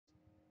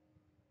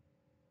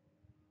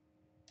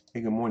Hey,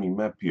 good morning,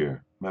 Map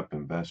here, Map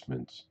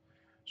Investments.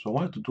 So I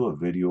wanted to do a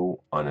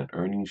video on an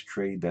earnings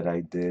trade that I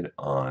did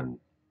on,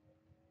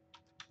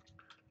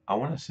 I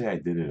want to say I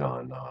did it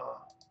on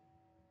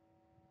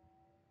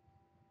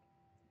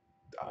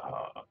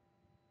uh,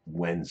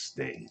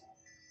 Wednesday.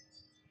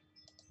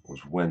 It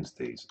was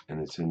Wednesdays, and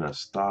it's in a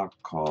stock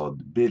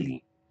called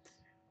Billy.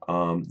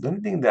 The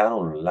only thing that I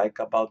don't like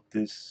about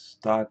this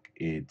stock,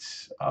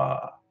 it's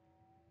a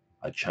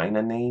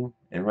China name,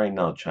 and right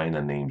now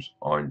China names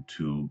aren't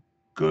too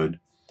good.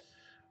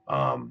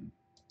 Um,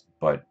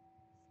 but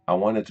I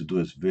wanted to do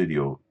this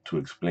video to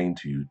explain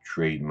to you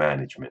trade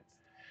management.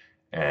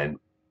 And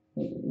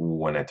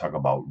when I talk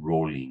about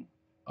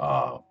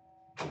uh,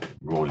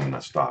 rolling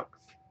a stock,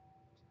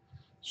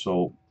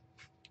 so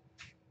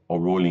or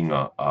rolling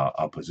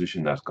a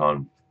position that's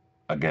gone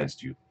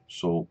against you.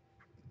 So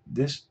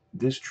this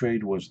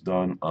trade was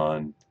done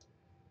on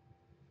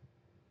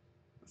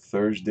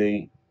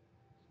Thursday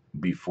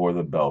before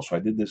the bell. So I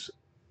did this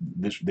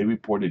they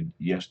reported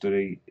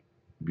yesterday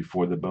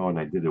before the bell, and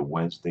I did it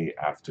Wednesday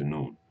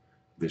afternoon.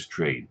 This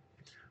trade,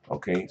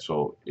 okay.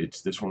 So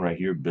it's this one right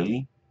here,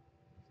 Billy,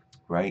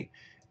 right?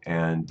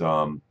 And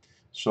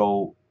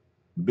so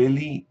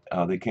Billy,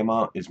 they came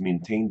out is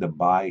maintained the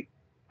buy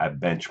at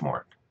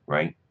benchmark,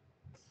 right?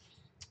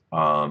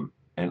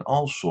 And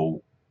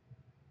also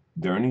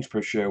the earnings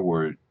per share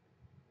were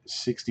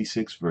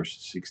 66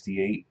 versus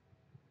 68.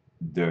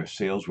 Their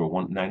sales were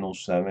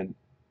 1907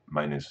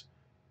 minus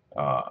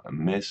a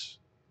miss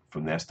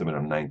from the estimate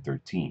of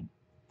 913,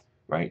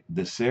 right?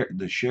 The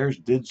shares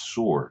did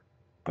soar,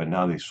 but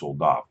now they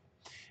sold off.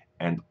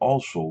 And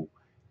also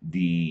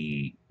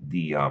the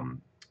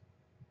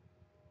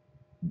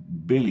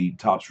Billy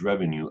tops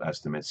revenue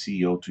estimate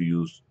CEO to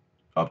use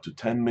up to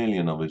 10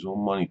 million of his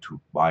own money to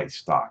buy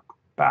stock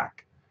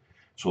back.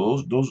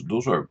 So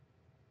those are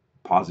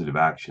positive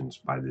actions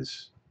by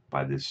this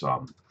by this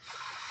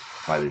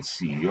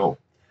CEO.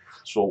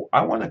 So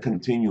I want to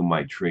continue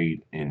my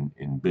trade in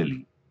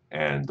Billy,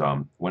 and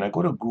when I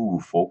go to Google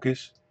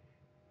Focus,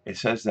 it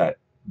says that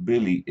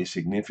Billy is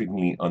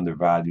significantly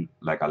undervalued,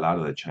 like a lot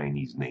of the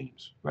Chinese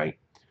names, right?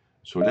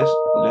 So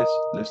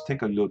let's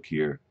take a look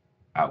here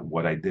at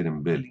what I did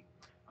in Billy.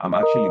 I'm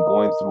actually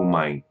going through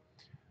my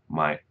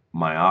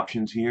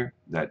options here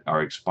that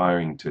are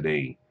expiring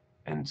today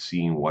and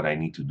seeing what I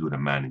need to do to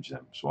manage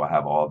them. So I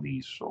have all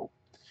these.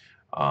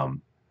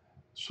 Um,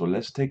 so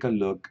let's take a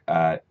look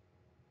at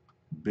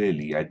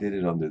Billy. I did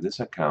it under this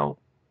account,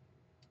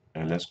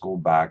 and let's go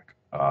back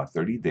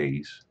 30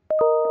 days,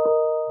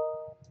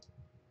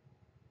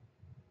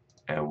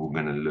 and we're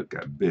gonna look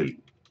at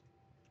Billy,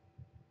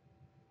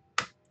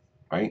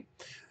 right?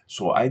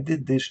 So I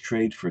did this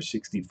trade for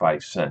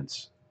 65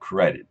 cents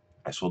credit.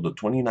 I sold the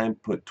 29,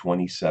 put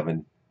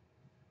 27.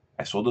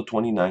 I sold the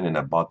 29 and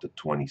I bought the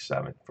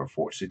 27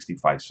 for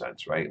 65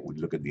 cents, right? We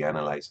look at the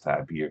analyze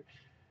tab here,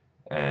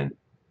 and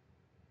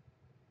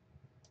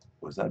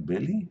was that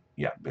Billy?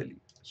 Yeah,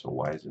 Billy. So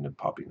why isn't it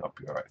popping up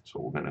here? All right, so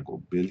we're gonna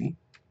go Billy,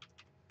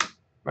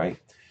 right?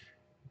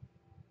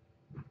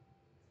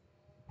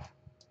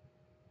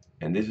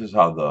 And this is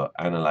how the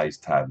analyze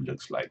tab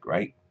looks like,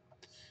 right?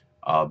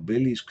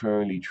 Billy's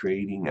currently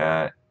trading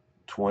at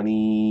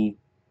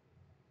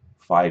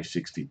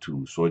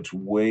 25.62. So it's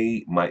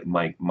way my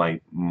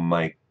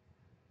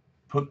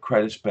put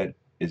credit spread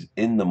is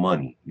in the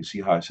money. You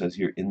see how it says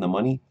here in the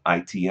money?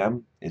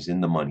 ITM is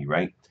in the money,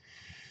 right?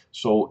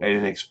 So and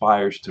it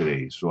expires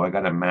today. So I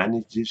gotta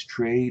manage this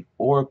trade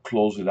or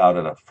close it out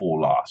at a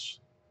full loss.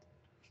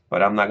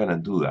 But I'm not gonna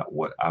do that.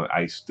 What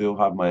I still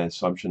have my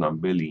assumption on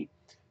Billy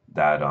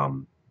that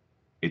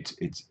it's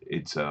it's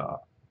it's uh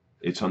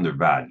it's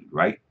undervalued,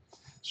 right?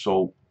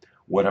 So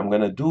what I'm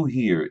gonna do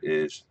here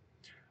is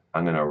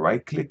I'm gonna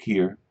right click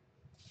here,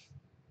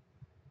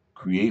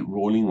 create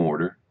rolling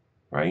order,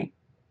 right?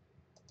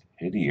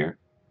 Hit here,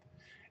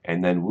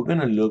 and then we're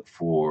gonna look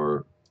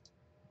for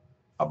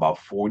about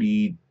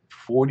 40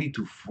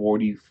 to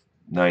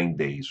 49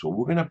 days. So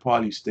we're gonna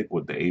probably stick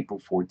with the April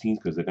 14th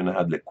because they're gonna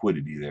have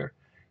liquidity there.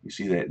 You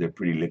see that they're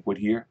pretty liquid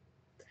here.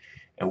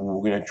 And what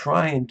we're gonna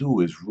try and do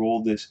is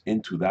roll this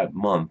into that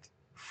month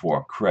for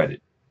a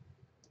credit.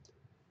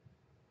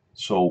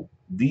 So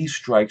these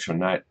strikes are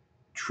not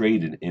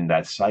traded in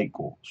that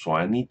cycle. So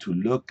I need to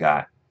look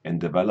at and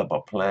develop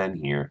a plan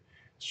here.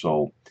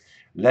 So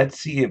let's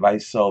see if I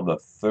sell the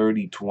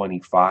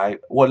 30.25.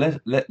 Well,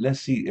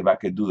 let's see if I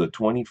could do the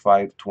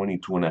 25,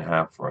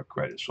 22.5 for a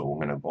credit. So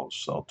we're gonna go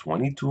sell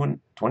 22 and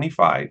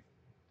 25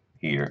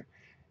 here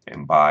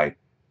and buy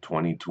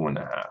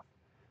 22.5.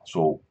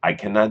 So I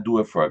cannot do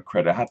it for a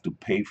credit. I have to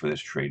pay for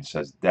this trade. It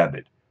says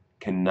debit.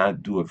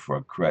 Cannot do it for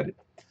a credit.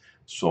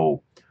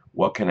 So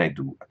what can I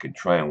do? I can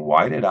try and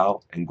widen it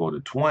out and go to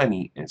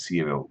 20 and see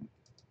if it'll,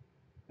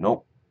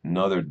 nope,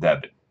 another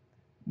debit.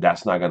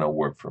 That's not gonna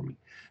work for me.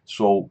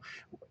 So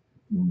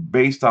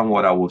based on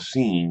what I was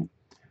seeing,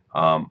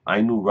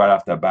 I knew right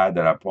off the bat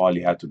that I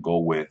probably had to go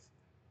with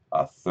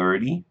a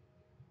 30,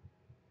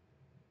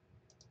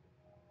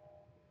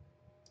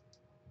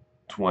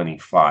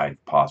 25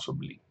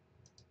 possibly.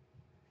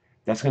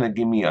 That's gonna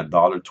give me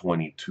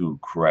 $1.22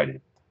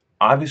 credit.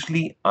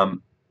 Obviously,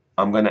 I'm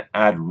gonna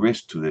add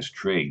risk to this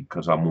trade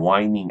because I'm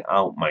winding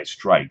out my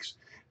strikes.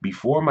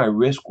 Before, my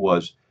risk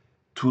was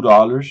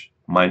 $2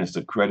 minus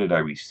the credit I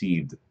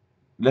received.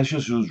 Let's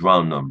just use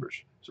round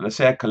numbers. So let's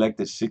say I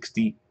collected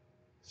 60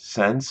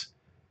 cents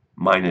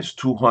minus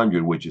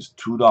 200, which is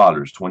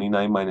 $2.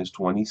 29 minus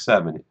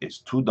 27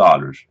 is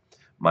 $2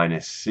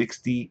 minus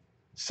 60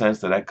 cents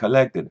that I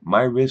collected.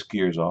 My risk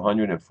here is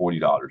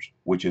 $140,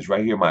 which is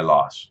right here my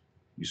loss.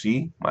 You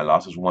see, my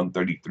loss is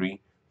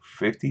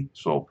 133.50.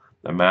 So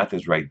the math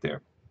is right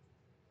there.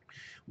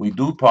 We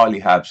do probably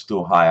have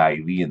still high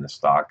IV in the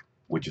stock,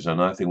 which is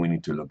another thing we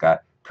need to look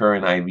at.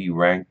 Current IV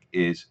rank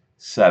is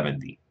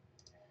 70.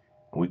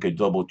 We could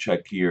double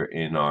check here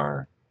in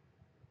our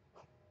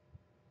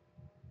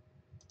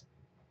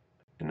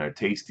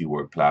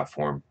Tastywork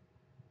platform.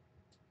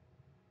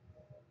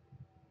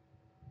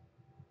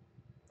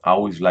 I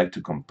always like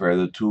to compare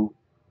the two.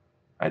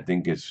 I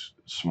think it's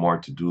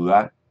smart to do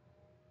that.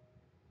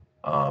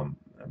 I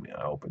mean,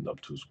 I opened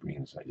up two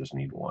screens. I just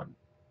need one.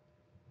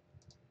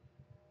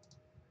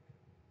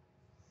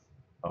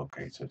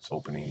 Okay, so it's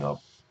opening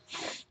up.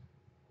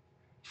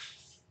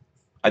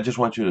 I just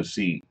want you to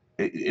see.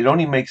 It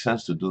only makes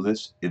sense to do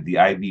this if the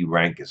IV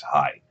rank is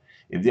high.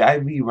 If the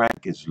IV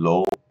rank is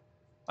low,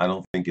 I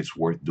don't think it's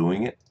worth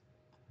doing it.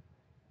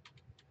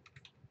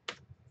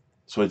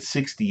 So it's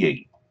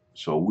 68.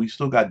 So we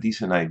still got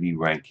decent IV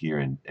rank here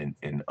in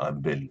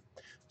BILI.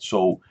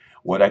 So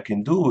what I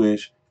can do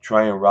is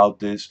try and route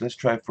this. Let's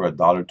try for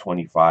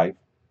 $1.25.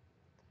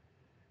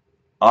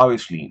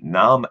 Obviously,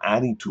 now I'm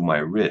adding to my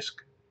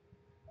risk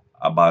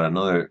about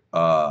another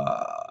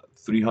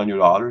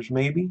 $300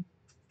 maybe.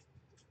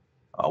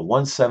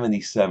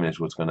 177 is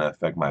what's going to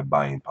affect my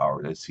buying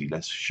power. Let's see.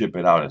 Let's ship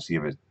it out and see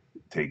if it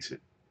takes it.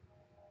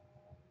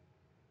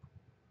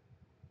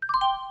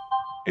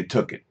 It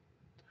took it.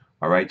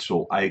 All right.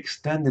 So I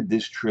extended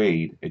this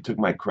trade. It took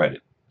my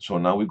credit. So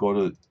now we go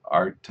to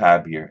our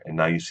tab here, and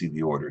now you see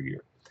the order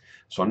here.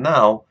 So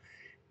now,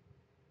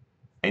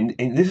 and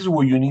this is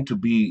where you need to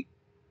be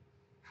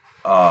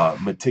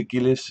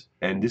meticulous,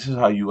 and this is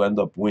how you end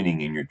up winning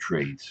in your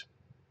trades,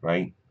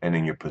 right? And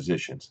in your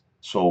positions.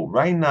 So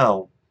right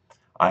now,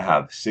 I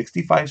have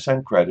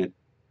 65-cent credit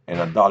and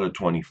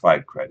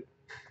 $1.25 credit.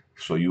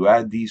 So you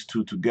add these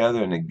two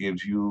together and it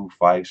gives you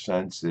 5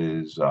 cents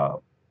is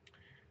 $1.30,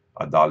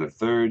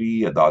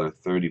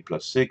 $1.30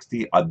 plus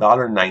 60,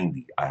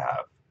 $1.90 I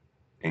have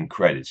in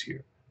credits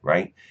here,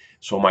 right?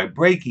 So my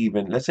break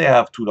even, let's say I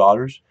have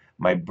 $2,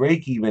 my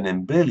break even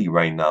in BILI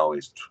right now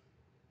is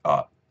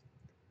the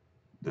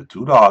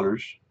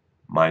 $2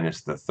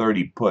 minus the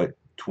 30 put,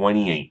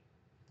 28.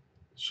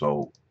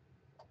 So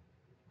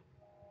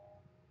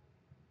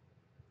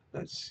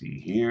let's see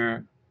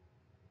here.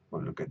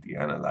 We'll look at the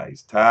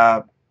Analyze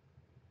tab.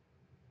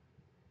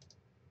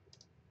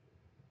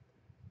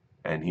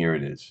 And here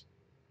it is,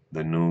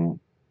 the new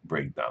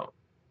breakdown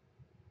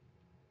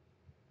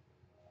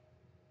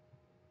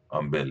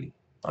on BILI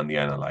on the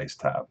Analyze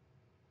tab.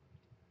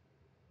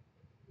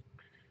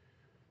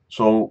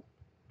 So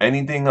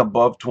anything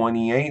above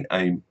 28,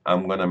 I'm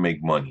gonna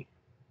make money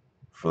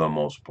for the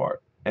most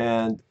part.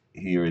 And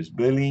here is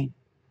BILI,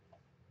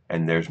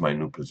 and there's my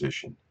new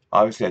position.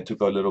 Obviously, I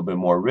took a little bit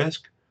more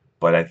risk,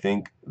 but I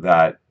think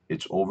that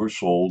it's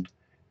oversold,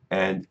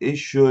 and it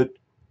should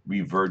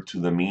revert to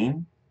the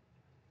mean.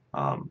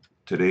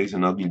 Today's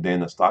an ugly day in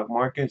the stock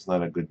market. It's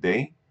not a good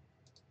day,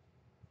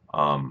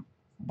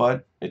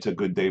 but it's a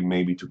good day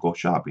maybe to go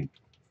shopping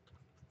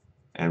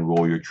and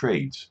roll your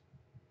trades.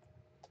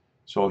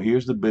 So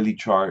here's the BILI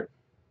chart,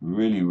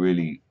 really,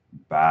 really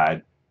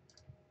bad.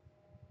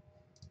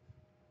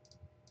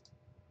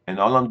 And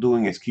all I'm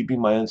doing is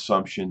keeping my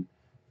assumption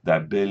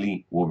that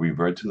BILI will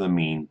revert to the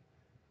mean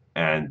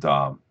and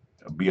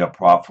be a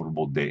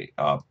profitable day,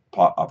 a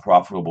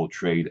profitable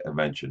trade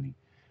eventually.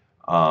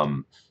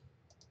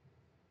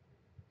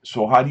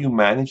 So how do you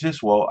manage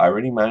this? Well, I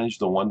already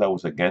managed the one that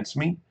was against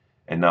me,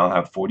 and now I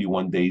have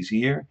 41 days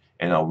here,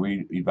 and I'll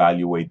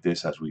reevaluate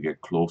this as we get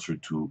closer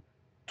to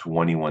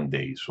 21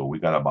 days. So we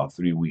got about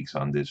 3 weeks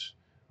on this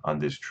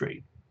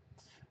trade.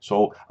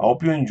 So I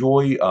hope you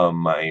enjoy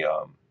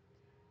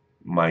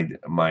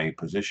my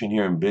position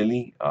here in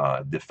BILI,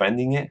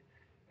 defending it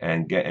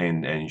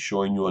and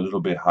showing you a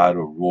little bit how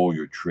to roll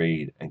your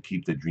trade and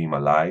keep the dream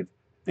alive.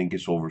 I think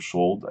it's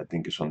oversold. I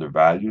think it's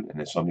undervalued, and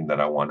it's something that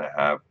I want to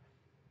have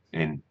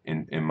in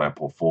my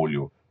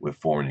portfolio with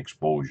foreign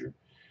exposure.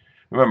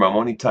 Remember, I'm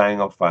only tying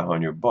up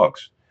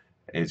 $500.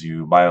 As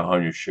you buy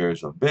 100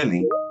 shares of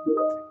BILI,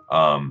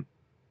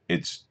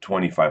 it's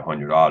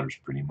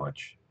 $2,500 pretty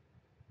much.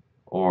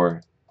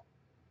 Or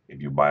if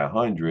you buy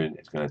 100,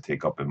 it's going to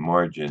take up a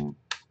margin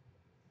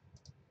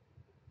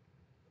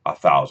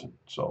 1,000.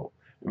 So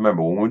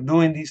remember, when we're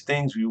doing these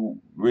things, you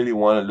really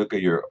want to look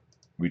at your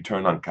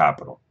return on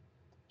capital.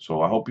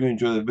 So I hope you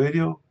enjoy the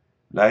video.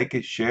 Like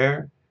it,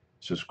 share,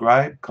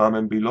 subscribe,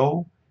 comment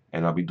below,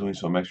 and I'll be doing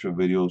some extra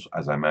videos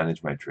as I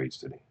manage my trades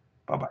today.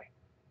 Bye-bye.